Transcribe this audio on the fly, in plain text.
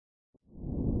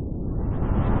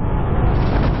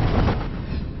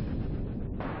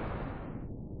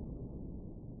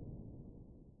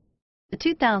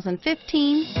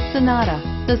2015 Sonata.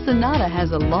 The Sonata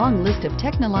has a long list of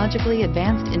technologically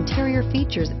advanced interior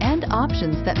features and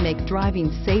options that make driving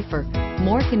safer,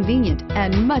 more convenient,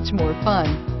 and much more fun.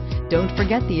 Don't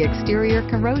forget the exterior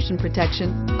corrosion protection,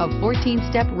 a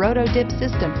 14-step roto-dip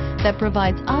system that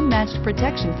provides unmatched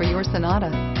protection for your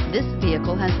Sonata. This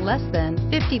vehicle has less than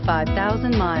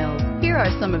 55,000 miles. Here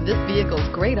are some of this vehicle's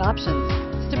great options: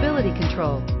 stability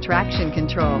control, traction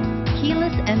control,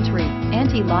 keyless entry,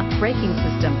 anti-lock braking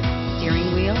system,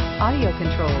 steering wheel audio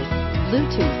controls,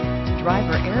 Bluetooth,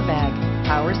 driver airbag,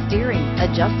 power steering,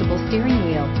 adjustable steering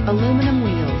wheel, aluminum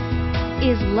wheels.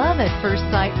 Is love at first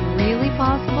sight really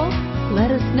possible?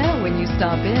 Let us know when you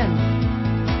stop in.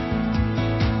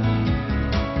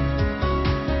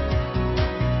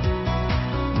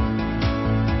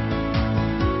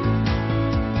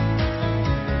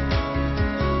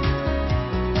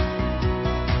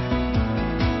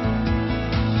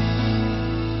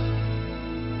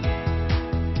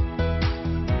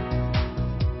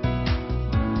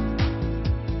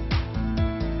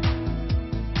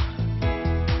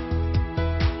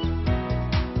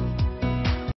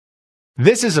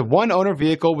 This is a one-owner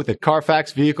vehicle with a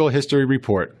Carfax Vehicle History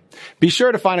Report. Be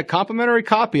sure to find a complimentary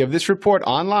copy of this report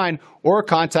online or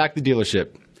contact the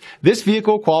dealership. This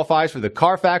vehicle qualifies for the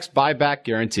Carfax Buyback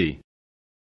Guarantee.